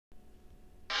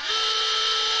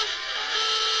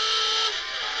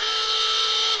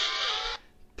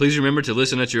Please remember to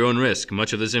listen at your own risk.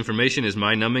 Much of this information is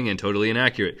mind-numbing and totally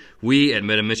inaccurate. We at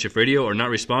Meta Mischief Radio are not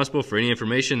responsible for any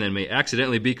information that may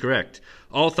accidentally be correct.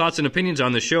 All thoughts and opinions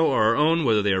on the show are our own,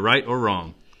 whether they are right or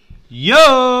wrong.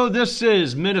 Yo, this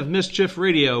is Men of Mischief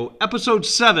Radio, Episode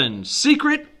 7,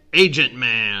 Secret Agent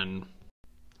Man.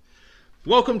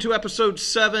 Welcome to Episode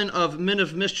 7 of Men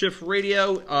of Mischief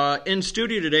Radio. In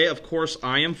studio today, of course,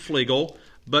 I am Flegel,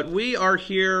 but we are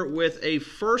here with a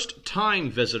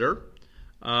first-time visitor.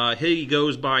 He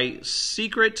goes by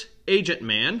Secret Agent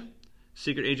Man.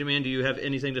 Secret Agent Man, do you have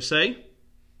anything to say?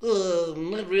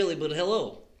 Not really, but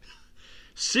hello.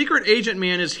 Secret Agent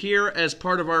Man is here as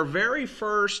part of our very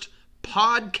first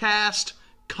podcast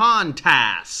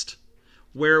contest,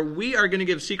 where we are going to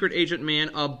give Secret Agent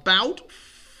Man about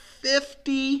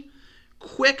 50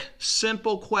 quick,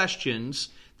 simple questions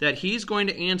that he's going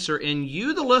to answer, and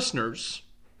you, the listeners,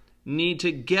 need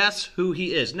to guess who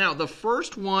he is. Now, the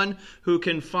first one who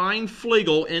can find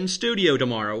Flegel in studio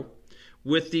tomorrow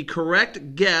with the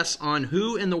correct guess on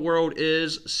who in the world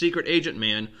is Secret Agent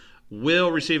Man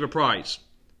will receive a prize.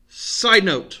 Side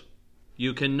note,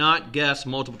 you cannot guess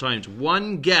multiple times.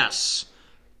 One guess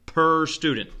per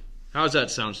student. How's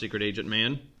that sound, Secret Agent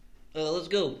Man? Let's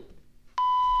go.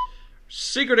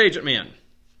 Secret Agent Man,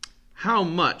 how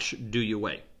much do you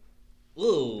weigh?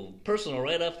 Ooh, personal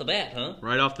right off the bat, huh?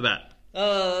 Right off the bat.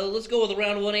 Let's go with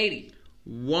around 180.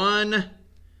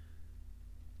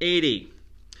 180.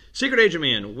 Secret Agent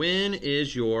Man, when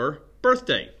is your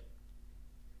birthday?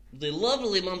 The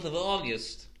lovely month of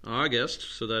August. August,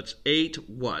 so that's 8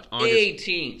 what? August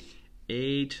 18th.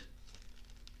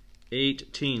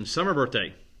 18. Summer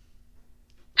birthday.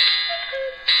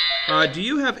 Do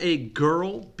you have a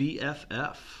girl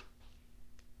BFF?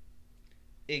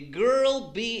 A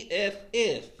girl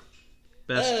BFF.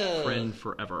 Best friend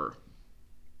forever.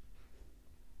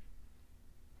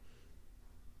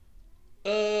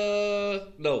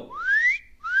 No.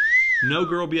 No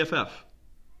girl BFF?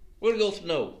 We're gonna go with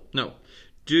no. No.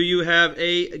 Do you have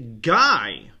a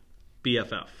guy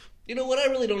BFF? You know what? I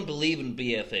really don't believe in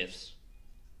BFFs.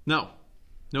 No.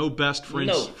 No best friends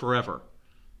No. forever.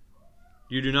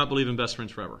 You do not believe in best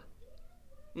friends forever?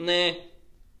 Nah.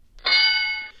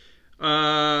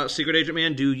 Secret Agent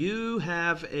Man, do you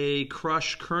have a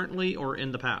crush currently or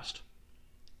in the past?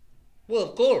 Well,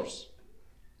 of course.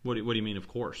 What do you mean, of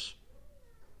course?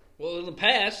 Well, in the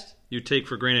past. You take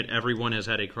for granted everyone has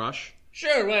had a crush?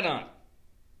 Sure, why not?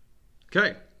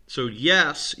 Okay, so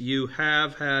yes, you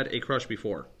have had a crush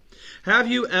before. Have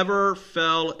you ever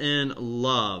fell in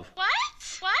love? What?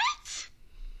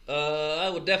 I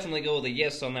would definitely go with a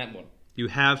yes on that one. You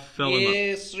have fell in love?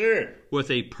 Yes, sir. With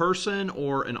a person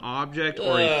or an object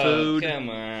or a food? Come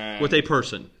on. With a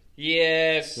person?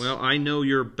 Yes. Well, I know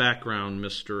your background,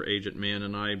 Mr. Agent Man,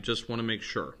 and I just want to make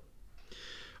sure.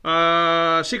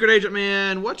 Secret Agent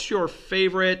Man, what's your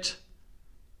favorite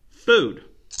food?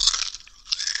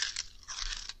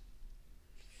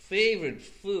 Favorite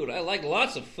food? I like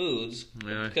lots of foods.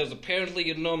 Yeah. Because apparently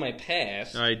you know my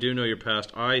past. I do know your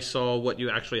past. I saw what you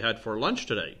actually had for lunch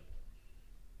today.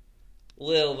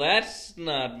 Well, that's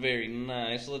not very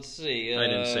nice. Let's see. I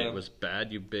didn't say it was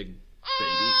bad, you big baby.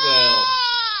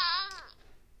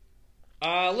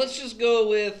 Well, let's just go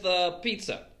with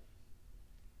pizza.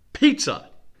 Pizza.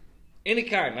 Any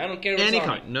kind. I don't care what's Any on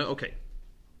kind. it. No, okay.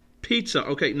 Pizza.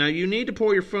 Okay, now you need to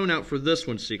pull your phone out for this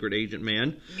one, Secret Agent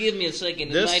Man. Give me a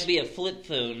second. It might be a flip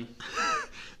phone.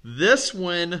 This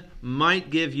one might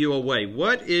give you away.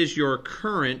 What is your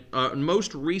current,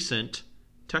 most recent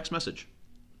text message?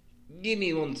 Give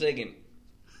me 1 second.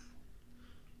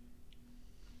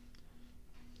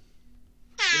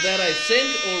 That I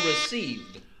sent or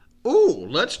received? Ooh,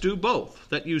 let's do both.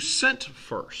 That you sent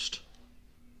first.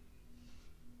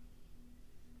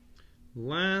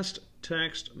 Last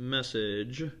text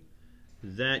message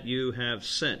that you have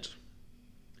sent.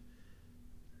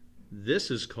 This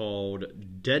is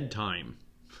called Dead Time.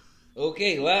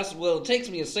 Okay, well, it takes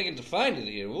me a second to find it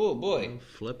here. Oh, boy.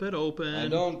 Flip it open. I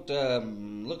don't,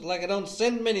 look like I don't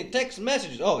send many text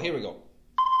messages. Oh, here we go.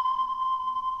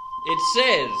 It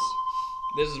says,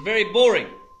 this is very boring.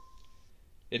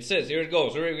 It says, here it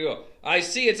goes, here we go. I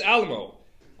see it's Alamo.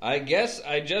 I guess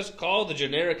I just called the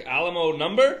generic Alamo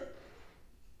number?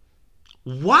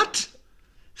 What?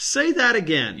 Say that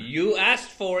again. You asked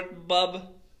for it,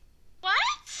 bub.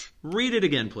 What? Read it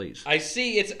again, please. I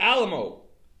see it's Alamo.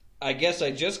 I guess I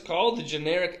just called the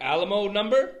generic Alamo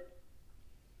number?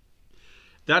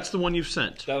 That's the one you've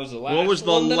sent. That was the last what was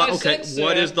the one that I Okay, sent,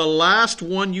 what sir. is the last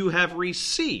one you have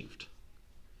received?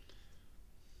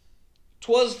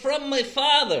 'Twas from my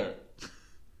father.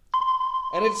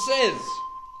 And it says,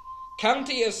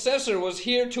 County assessor was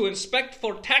here to inspect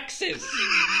for taxes.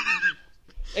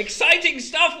 Exciting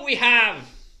stuff we have.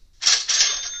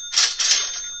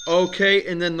 Okay,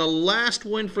 and then the last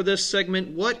one for this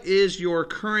segment. What is your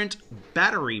current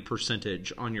battery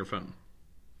percentage on your phone?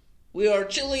 We are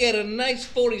chilling at a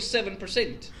nice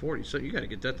 47%. 40. So you got to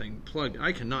get that thing plugged.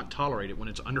 I cannot tolerate it when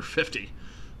it's under 50.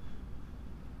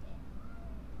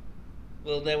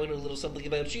 Well, now we know a little something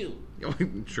about you.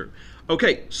 Sure.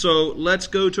 Okay, so let's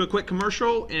go to a quick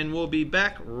commercial, and we'll be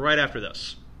back right after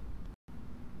this.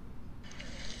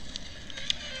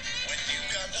 When you've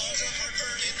got nausea,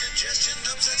 heartburn, indigestion,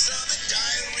 upset stomach,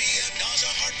 diarrhea.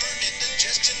 Nausea, heartburn,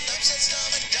 indigestion, upset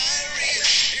stomach, diarrhea.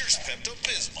 Here's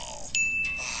Pepto-Bismol.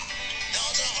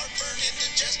 Nausea, heartburn,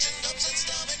 indigestion, upset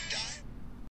stomach, diarrhea.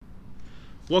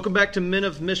 Welcome back to Men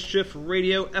of Mischief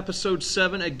Radio, Episode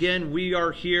 7. Again, we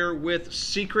are here with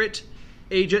Secret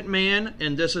Agent Man,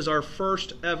 and this is our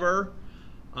first ever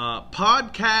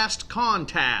podcast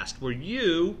contest where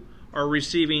you are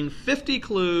receiving 50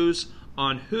 clues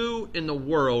on who in the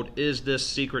world is this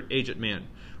Secret Agent Man.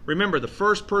 Remember, the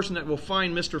first person that will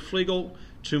find Mr. Flegel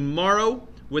tomorrow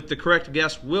with the correct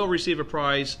guess will receive a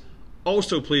prize.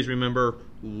 Also, please remember,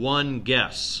 one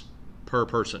guess per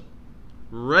person.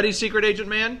 Ready, Secret Agent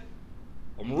Man?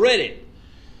 I'm ready.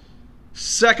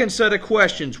 Second set of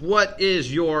questions. What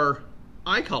is your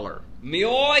eye color? Me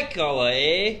eye colour,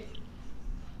 eh?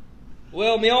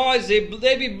 Well, me eyes, they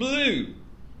be blue.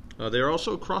 They're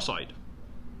also cross-eyed.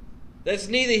 That's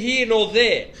neither here nor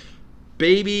there.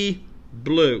 Baby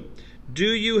blue. Do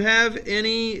you have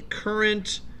any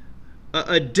current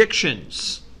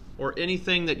addictions or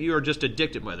anything that you are just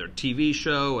addicted, whether a TV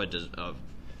show,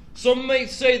 Some may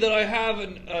say that I have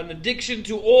an addiction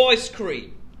to ice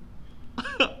cream.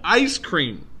 ice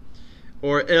cream,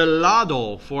 or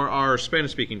helado for our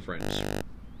Spanish-speaking friends?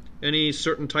 Any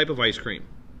certain type of ice cream?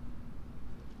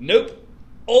 Nope.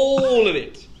 All of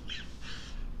it.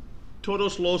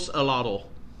 Todos los helado.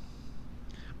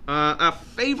 A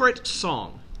favorite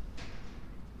song?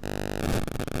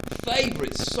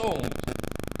 Favorite song?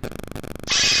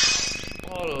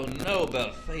 I don't know about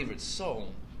a favorite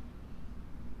song.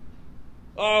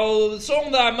 Oh, the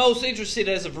song that I'm most interested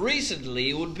as of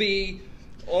recently would be,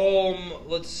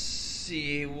 let's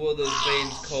see, what are those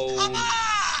bands called?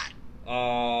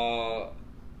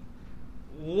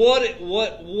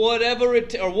 Whatever it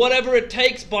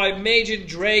takes by Imagine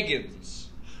Dragons.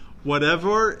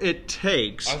 Whatever it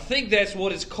takes. I think that's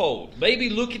what it's called. Maybe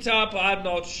look it up. I'm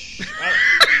not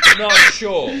not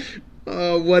sure.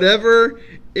 Whatever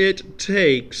it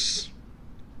takes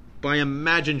by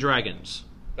Imagine Dragons.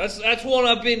 That's one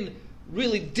I've been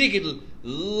really digging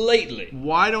lately.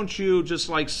 Why don't you just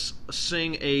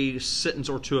sing a sentence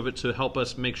or two of it to help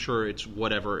us make sure it's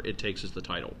whatever it takes is the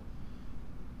title?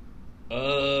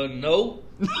 No.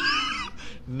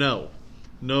 No.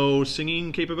 No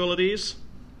singing capabilities?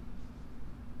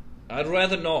 I'd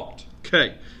rather not.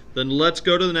 Okay, then let's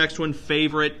go to the next one.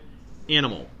 Favorite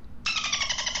animal?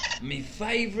 Me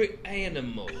favorite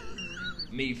animal.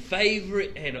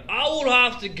 I would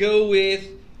have to go with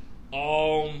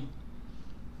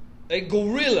a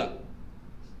gorilla.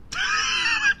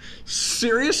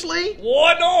 Seriously?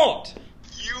 Why not?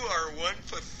 You are one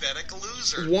pathetic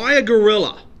loser. Why a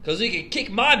gorilla? Because he can kick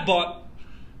my butt.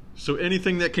 So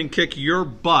anything that can kick your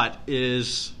butt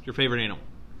is your favorite animal?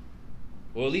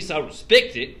 Well, at least I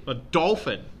respect it. A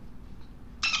dolphin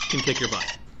can kick your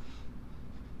butt.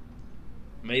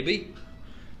 Maybe.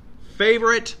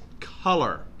 Favorite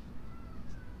color?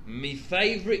 Me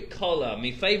favorite color,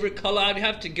 I'd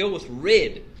have to go with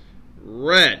red.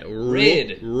 Red.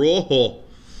 Red. Roll.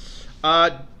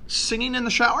 Singing in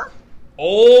the shower?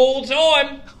 All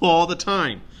time. All the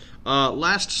time.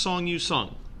 Last song you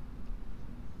sung,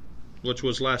 which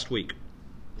was last week.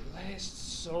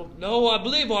 No, I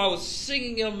believe I was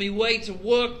singing on my way to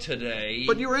work today.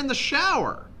 But you were in the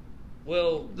shower.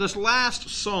 Well, This last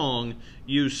song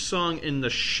you sung in the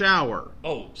shower.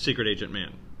 Oh. Secret Agent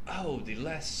Man. Oh, the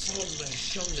last song I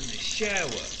sung in the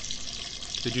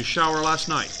shower. Did you shower last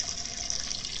night?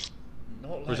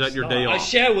 Not last Was that your night. day I off?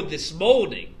 showered this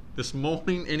morning. This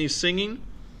morning, any singing?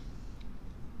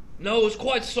 No, it was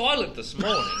quite silent this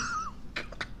morning.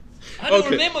 I don't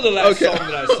Okay. remember the last Okay. song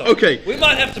that I sung. Okay. We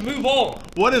might have to move on.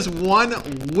 What is one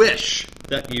wish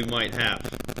that you might have?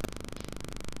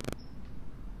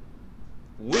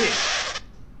 Wish?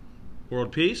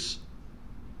 World peace?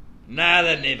 Nah,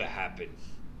 that never happened.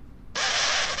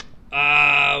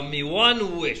 Me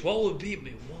one wish. What would be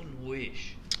me one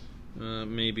wish?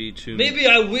 Maybe to... Maybe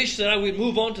I wish that I would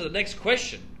move on to the next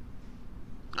question.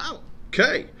 Oh,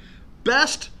 okay.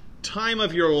 Best time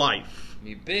of your life?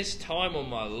 Me best time of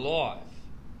my life.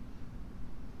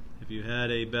 Have you had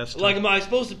a best time? Like, am I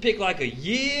supposed to pick like a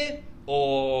year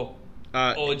or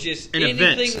just an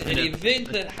anything, event. an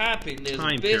event that happened is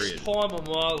time best period. time of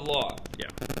my life? Yeah.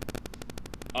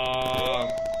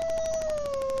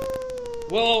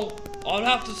 Well, I'd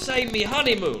have to say me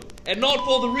honeymoon, and not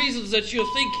for the reasons that you're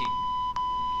thinking.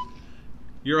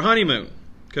 Your honeymoon,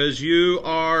 because you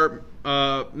are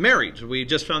married. We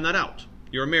just found that out.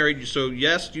 You're married, so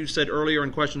yes, you said earlier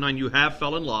in question 9 you have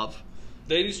fell in love,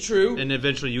 That is true. and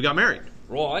eventually you got married.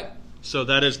 Right. So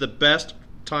that is the best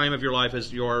time of your life,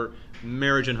 is your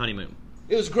marriage and honeymoon.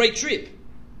 It was a great trip.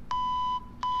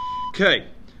 Okay.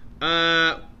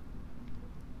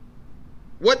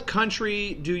 What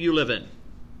country do you live in?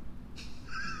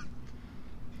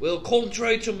 Well,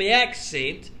 contrary to my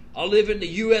accent, I live in the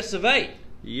US of A.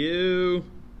 You.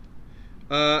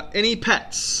 Any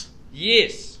pets?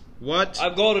 Yes. What?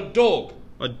 I've got a dog.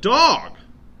 A dog?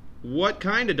 What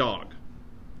kind of dog?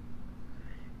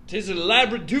 'Tis a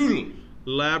Labradoodle.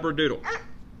 Labradoodle.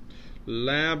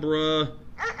 Labra.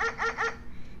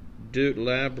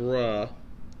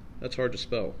 That's hard to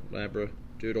spell.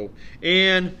 Labradoodle.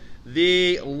 And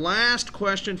the last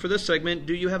question for this segment: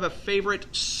 do you have a favorite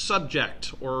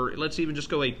subject, or let's even just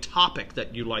go a topic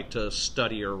that you like to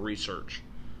study or research?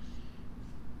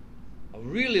 I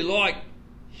really like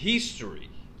history.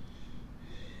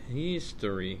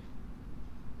 History.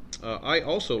 I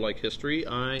also like history.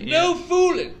 No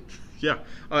fooling. Yeah.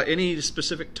 Any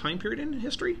specific time period in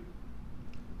history?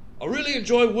 I really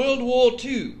enjoy World War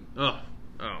II. Oh,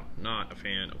 not a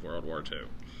fan of World War II.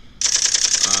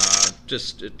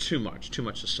 Just too much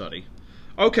to study.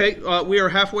 Okay, we are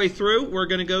halfway through. We're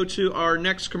going to go to our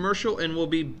next commercial, and we'll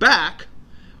be back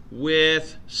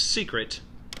with Secret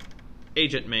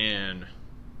Agent Man.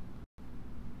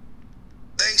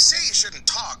 They say you shouldn't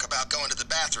talk about going to the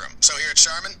bathroom. So here at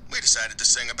Charmin, we decided to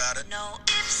sing about it. No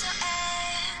ifs or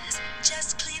ands,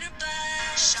 just cleaner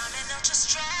butt. Charmin Ultra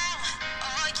Strong,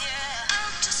 oh yeah.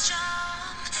 Ultra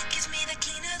Strong gives me the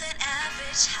cleaner than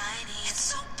average Hiney. It's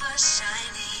super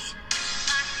shiny.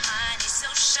 My Hiney's so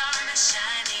Charmin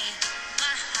shiny.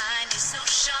 My Hiney's so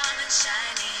Charmin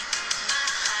shiny. My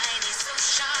Hiney's so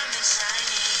Charmin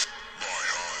shiny. My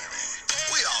honey.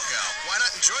 We all go. Why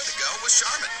not enjoy the go with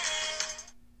Charmin?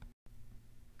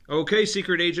 Okay,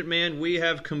 Secret Agent Man, we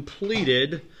have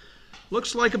completed,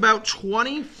 looks like about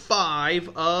 25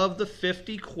 of the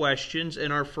 50 questions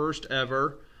in our first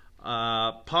ever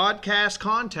podcast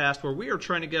contest, where we are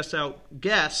trying to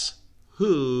guess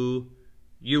who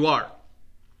you are.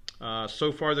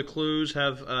 So far, the clues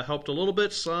have helped a little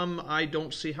bit. Some I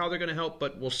don't see how they're going to help,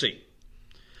 but we'll see.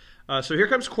 So here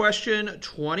comes question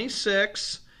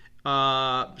 26.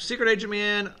 Secret Agent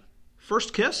Man,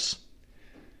 first kiss?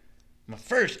 My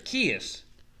first kiss.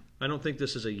 I don't think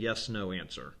this is a yes/no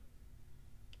answer.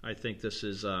 I think this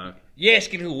is, You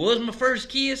asking who was my first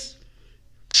kiss?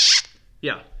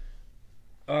 yeah.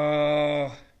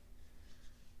 Who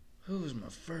was my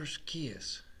first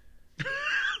kiss? I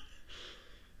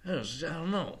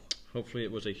don't know. Hopefully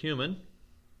it was a human,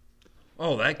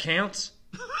 Oh, that counts?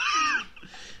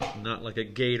 not like a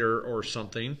gator or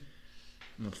something.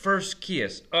 My first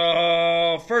kiss.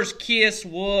 First kiss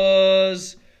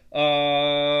was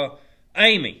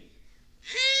Amy.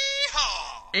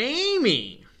 Hee-haw!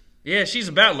 Amy! Yeah, she's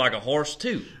about like a horse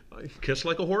too. Kiss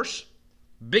like a horse?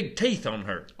 Big teeth on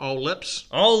her. All lips?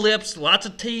 All lips, lots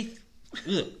of teeth.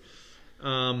 Ugh.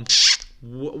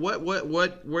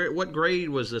 What grade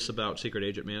was this about, Secret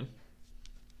Agent Man?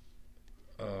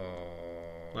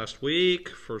 Last week,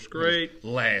 first grade.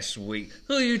 Last week.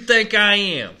 Who you think I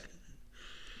am?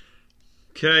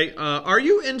 Okay, are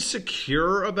you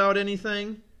insecure about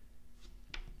anything?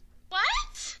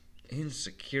 What?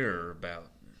 Insecure about.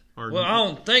 Or Well, I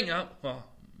don't think.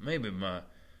 Maybe I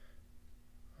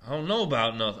don't know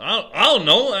about nothing. I don't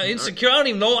know. Insecure. I don't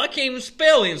even know. I can't even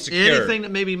spell insecure. anything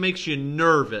that maybe makes you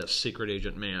nervous, Secret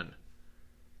Agent Man?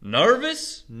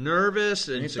 Nervous? Nervous,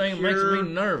 Anything insecure. that makes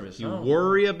me nervous. You I don't-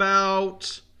 worry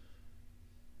about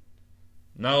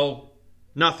No,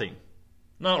 nothing.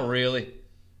 not really.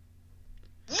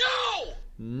 No!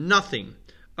 Nothing.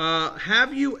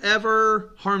 Have you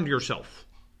ever harmed yourself?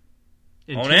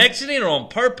 On accident or on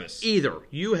purpose? Either.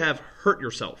 You have hurt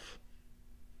yourself.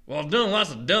 Well, I've done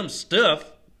lots of dumb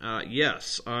stuff.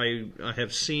 Yes, I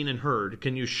have seen and heard.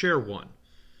 Can you share one?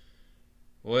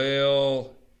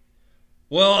 Well,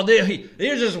 there's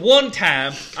this one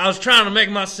time I was trying to make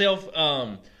myself,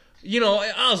 I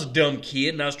was a dumb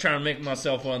kid and I was trying to make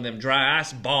myself one of them dry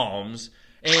ice bombs,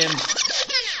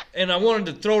 and I wanted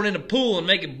to throw it in the pool and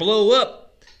make it blow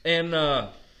up, and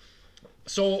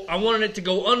So I wanted it to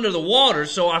go under the water,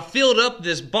 so I filled up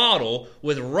this bottle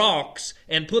with rocks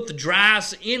and put the dry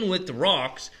ice in with the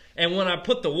rocks. And when I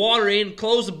put the water in,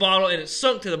 closed the bottle, and it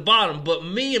sunk to the bottom. But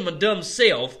me and my dumb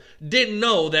self didn't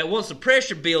know that once the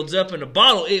pressure builds up in the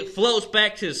bottle, it floats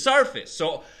back to the surface.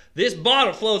 So this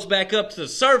bottle floats back up to the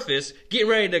surface, getting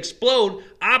ready to explode.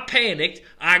 I panicked.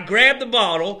 I grabbed the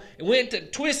bottle, went to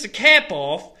twist the cap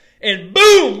off, and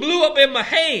boom, blew up in my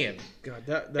hand. God,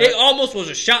 that It almost was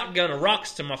a shotgun of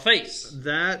rocks to my face.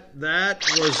 that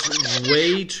was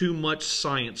way too much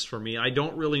science for me. I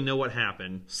don't really know what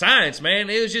happened. Science, man.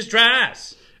 It was just dry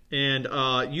ice. And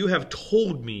you have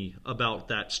told me about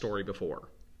that story before.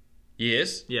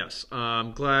 Yes. Yes.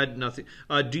 I'm glad nothing.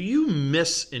 Do you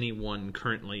miss anyone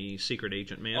currently, Secret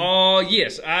Agent Man? Oh,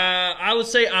 yes. I would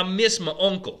say I miss my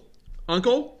uncle.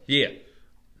 Uncle? Yeah.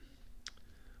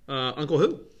 Uncle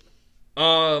who?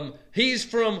 He's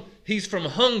from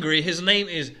Hungary. His name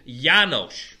is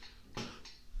Janos.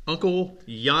 Uncle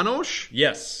Janos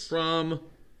Yes. from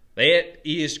That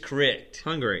is correct.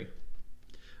 Hungary.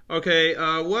 Okay,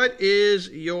 what is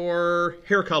your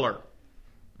hair color?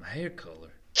 My hair color.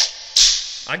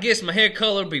 I guess my hair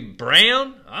color would be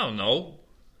brown. I don't know.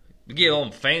 You get all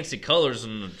them fancy colors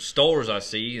in the stores I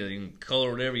see. You can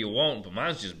color whatever you want, but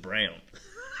mine's just brown.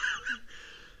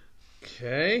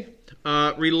 Okay.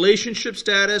 Relationship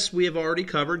status, we have already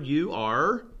covered. You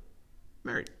are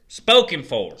married. Spoken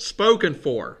for. Spoken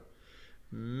for.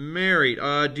 Married.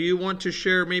 Do you want to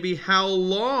share maybe how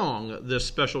long this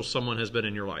special someone has been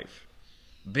in your life?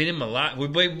 Been in my life.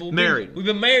 Married. We've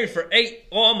been married for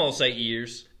almost 8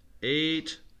 years.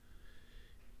 8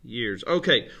 years.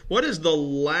 Okay. What is the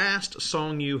last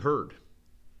song you heard?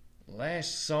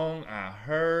 Last song I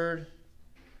heard.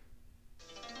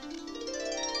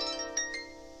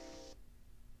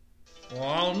 Well,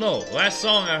 I don't know. Last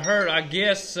song I heard, I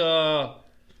guess,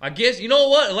 you know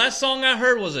what? The last song I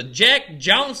heard was a Jack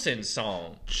Johnson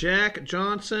song. Jack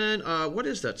Johnson. What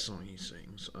is that song he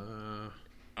sings?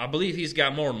 I believe he's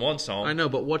got more than one song. I know,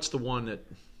 but what's the one that...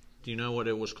 Do you know what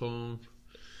it was called?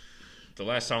 The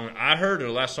last song I heard or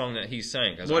the last song that he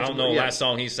sang? Because I What's- don't know the yeah. last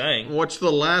song he sang. What's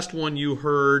the last one you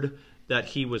heard that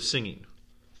he was singing?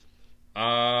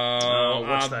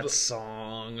 What's that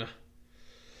song?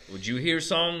 Would you hear a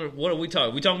song? Or what are we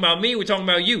talking? We talking about me? Or we talking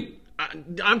about you?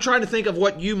 I'm trying to think of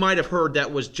what you might have heard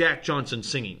that was Jack Johnson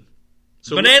singing.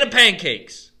 So Banana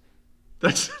Pancakes.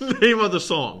 That's the name of the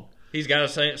song. He's got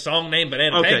a song named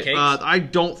Banana Okay, Pancakes. I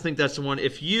don't think that's the one.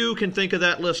 If you can think of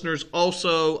that, listeners,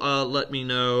 also let me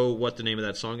know what the name of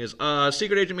that song is.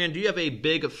 Secret Agent Man, do you have a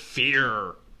big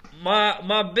fear?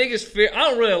 My biggest fear, I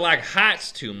don't really like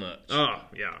heights too much. Oh,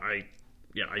 yeah,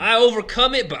 I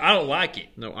overcome it, but I don't like it.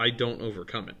 No, I don't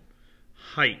overcome it.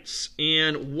 Heights.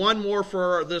 And one more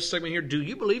for this segment here. Do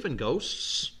you believe in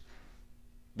ghosts?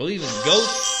 Believe in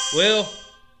ghosts? Well,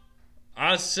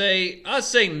 I say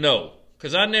no,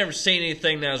 because I've never seen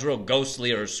anything that was real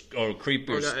ghostly or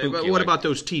creepy or spooky. But what about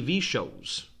those TV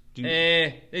shows?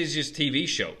 These just TV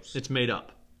shows. It's made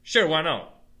up. Sure, why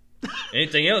not?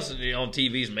 Anything else on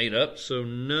TV is made up. So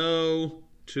no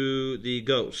to the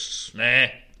ghosts. Nah.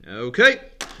 Okay.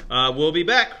 We'll be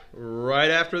back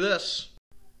right after this.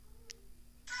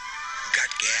 Got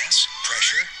gas,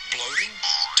 pressure, bloating?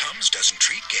 Tums doesn't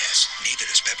treat gas, neither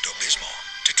does Pepto-Bismol.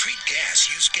 To treat gas,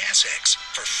 use Gas-X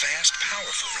for fast,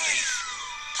 powerful relief.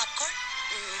 Popcorn?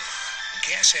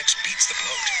 Gas-X beats the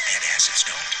bloat, and acids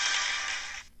don't.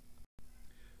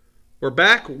 We're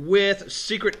back with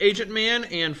Secret Agent Man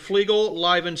and Flegel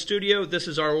live in studio. This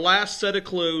is our last set of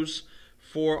clues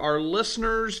for our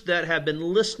listeners that have been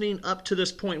listening up to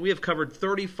this point. We have covered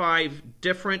 35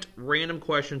 different random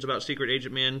questions about Secret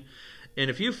Agent Man. And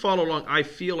if you follow along, I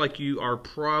feel like you are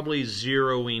probably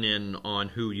zeroing in on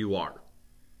who you are.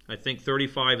 I think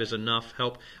 35 is enough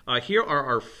help. Here are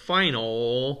our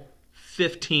final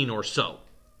 15 or so.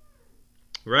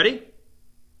 Ready?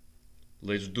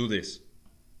 Let's do this.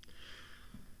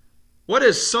 What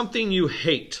is something you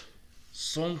hate?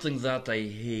 Something that I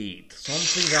hate.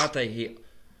 Something that I hate.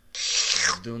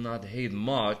 I do not hate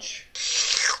much.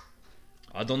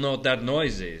 I don't know what that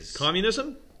noise is.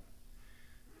 Communism?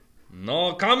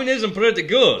 No, communism pretty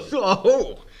good.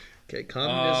 Oh! Okay,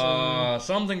 communism.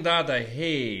 Something that I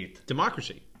hate.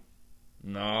 Democracy.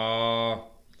 No.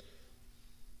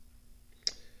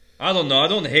 I don't know. I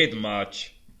don't hate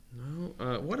much.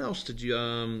 No. What else did you...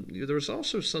 there was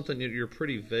also something that you're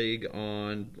pretty vague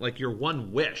on, like your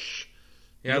one wish.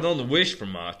 Yeah, I don't wish for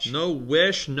much. No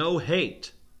wish, no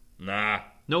hate. Nah.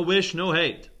 No wish, no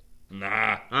hate.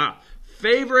 Nah.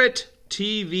 Favorite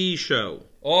TV show?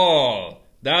 Oh,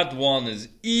 that one is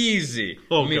easy.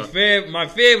 Oh, my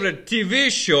God. favorite TV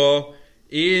show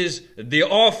is The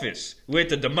Office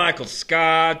with the Michael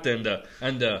Scott and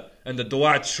the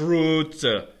Dwight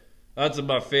Schrute. That's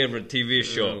my favorite TV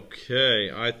show.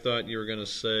 Okay, I thought you were going to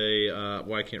say,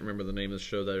 I can't remember the name of the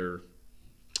show there.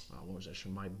 What was that show?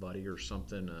 My Buddy or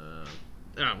something?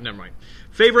 Never mind.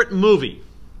 Favorite movie?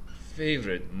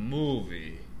 Favorite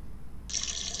movie?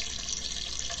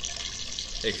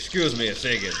 Excuse me a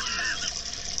second.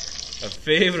 A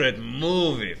favorite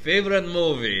movie.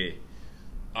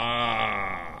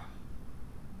 I'll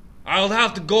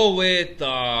have to go with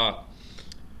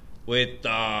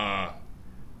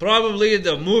probably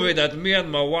the movie that me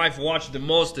and my wife watch the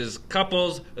most is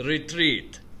Couples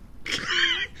Retreat.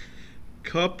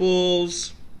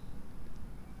 Couples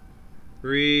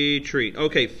Retreat.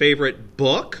 Okay, favorite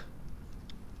book?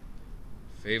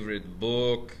 Favorite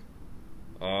book?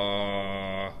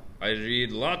 I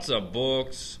read lots of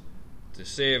books. To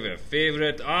say a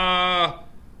favorite, I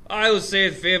would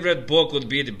say favorite book would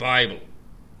be the Bible.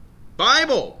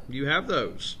 Bible. You have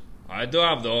those. I do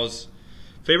have those.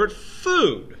 Favorite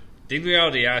food? Did we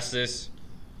already ask this?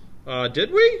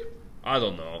 Did we? I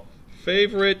don't know.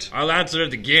 Favorite? I'll answer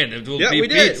it again. It will be we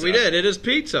pizza. did. We did. It is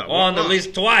pizza. On at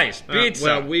least twice. Pizza.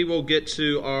 Well, we will get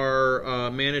to our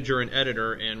manager and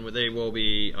editor, and they will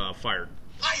be fired.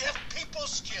 I have people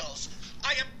skills.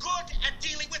 I am good at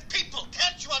dealing with people.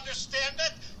 Can't you understand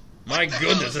that? My What the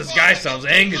goodness, hell is this wrong guy with sounds you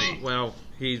angry. people? Well,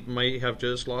 he may have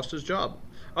just lost his job.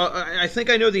 I think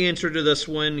I know the answer to this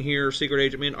one here, Secret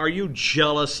Agent Man. Are you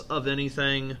jealous of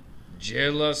anything?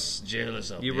 Jealous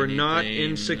of You were not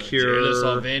anything. insecure. Jealous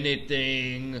of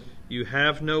anything. You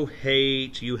have no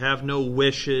hate. You have no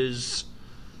wishes.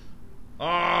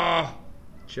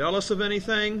 Jealous of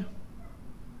anything?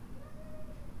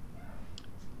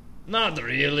 Not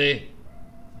really.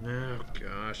 Oh,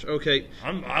 gosh. Okay.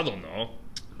 I don't know.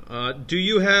 Do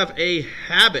you have a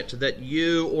habit that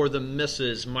you or the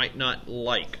missus might not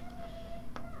like?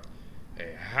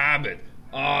 A habit.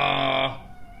 My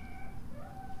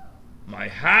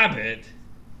habit.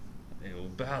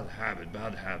 Bad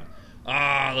habit.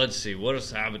 Let's see.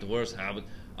 Worst habit.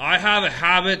 I have a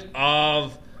habit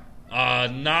of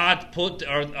not put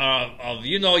of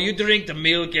you drink the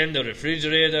milk in the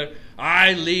refrigerator.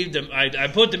 I leave them. I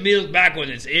put the milk back when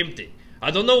it's empty. I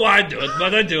don't know why I do it,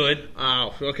 but I do it.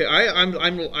 Oh, okay.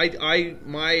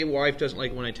 My wife doesn't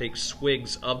like when I take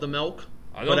swigs of the milk.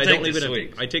 I don't take the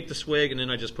swigs. I take the swig and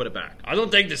then I just put it back. I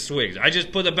don't take the swigs. I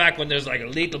just put it back when there's like a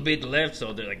little bit left,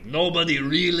 so that like nobody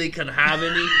really can have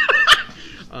any.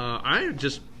 I'm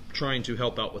just trying to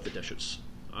help out with the dishes.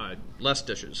 Less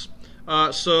dishes.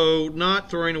 So not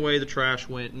throwing away the trash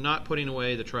not putting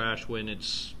away the trash when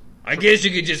it's. I guess you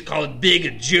could just call it big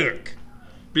a jerk.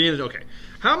 Okay.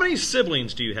 How many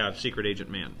siblings do you have, Secret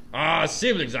Agent Man?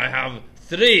 Siblings. I have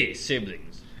 3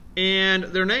 siblings. And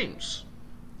their names?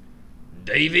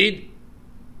 David.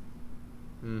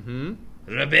 Mm-hmm.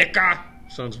 Rebecca.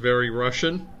 Sounds very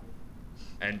Russian.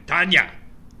 And Tanya.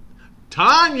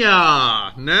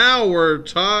 Tanya! Now we're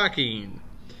talking.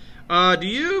 Do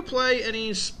you play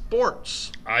any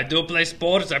sports? I do play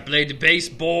sports. I play the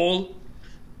baseball.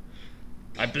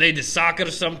 I play the soccer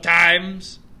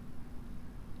sometimes.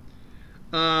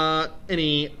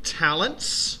 Any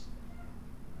talents?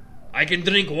 I can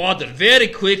drink water very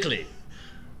quickly.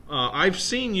 I've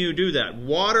seen you do that.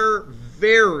 Water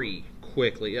very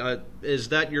quickly. Is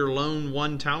that your lone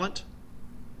one talent?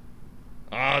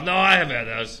 No, I have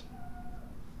others.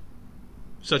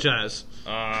 Such as?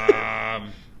 I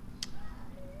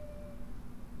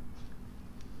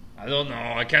don't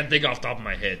know. I can't think off the top of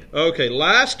my head. Okay,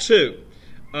 last 2.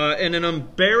 In an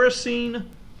embarrassing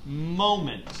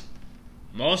moment.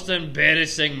 Most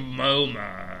embarrassing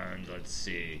moment. Let's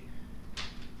see.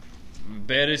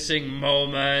 Embarrassing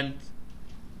moment.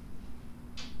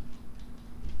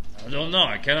 I don't know.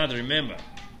 I cannot remember.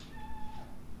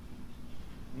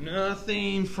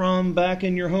 Nothing from back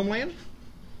in your homeland?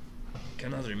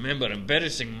 Cannot remember.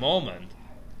 Embarrassing moment.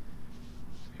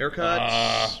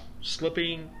 Haircuts?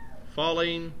 Slipping?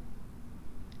 Falling?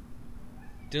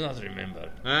 Do not remember.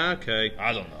 Okay.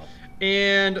 I don't know.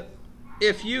 And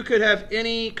if you could have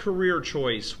any career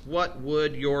choice, what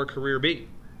would your career be?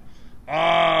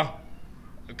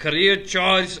 Career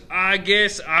choice. I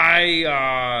guess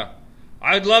I'd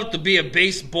love to be a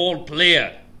baseball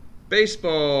player.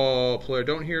 Baseball player.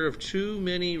 Don't hear of too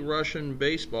many Russian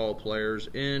baseball players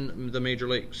in the major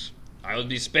leagues. I would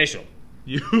be special.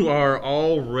 You are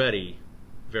already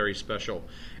very special.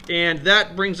 And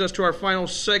that brings us to our final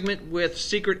segment with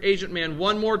Secret Agent Man.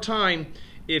 One more time,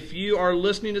 if you are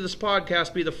listening to this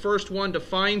podcast, be the first one to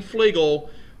find Flegel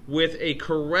with a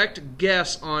correct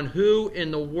guess on who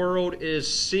in the world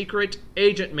is Secret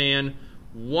Agent Man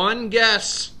 1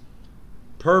 guess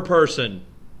per person.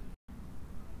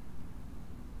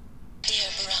 Dear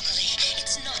Broccoli,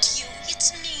 it's not you,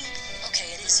 it's me. Okay,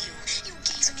 it is you. You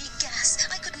gave me gas.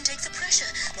 I couldn't take the pressure.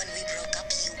 When we broke up,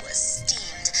 you were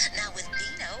steamed. Now with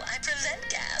Beano, I prevent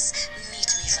gas.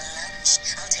 Meet me for lunch.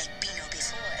 I'll take Beano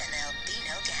before and there'll be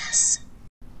no gas.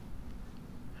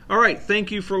 All right,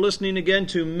 thank you for listening again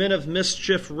to Men of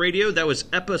Mischief Radio. That was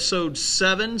episode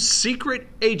 7, Secret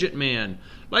Agent Man.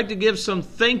 I'd like to give some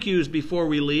thank yous before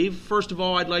we leave. First of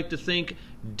all, I'd like to thank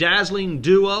Dazzling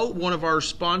Duo, one of our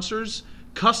sponsors.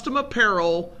 Custom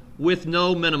apparel with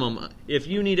no minimum. If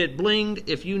you need it blinged,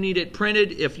 if you need it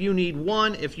printed, if you need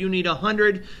 1, if you need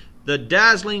 100, the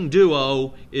Dazzling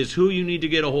Duo is who you need to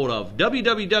get a hold of.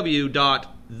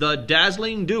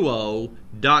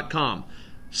 www.thedazzlingduo.com.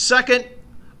 Second,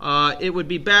 it would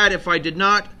be bad if I did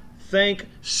not thank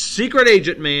Secret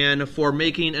Agent Man for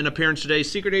making an appearance today.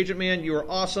 Secret Agent Man, you are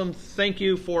awesome. Thank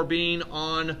you for being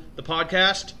on the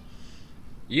podcast.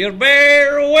 You're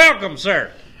very welcome,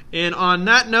 sir. And on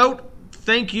that note,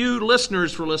 thank you,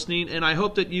 listeners, for listening, and I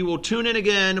hope that you will tune in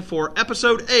again for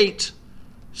episode 8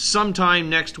 sometime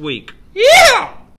next week. Yeah!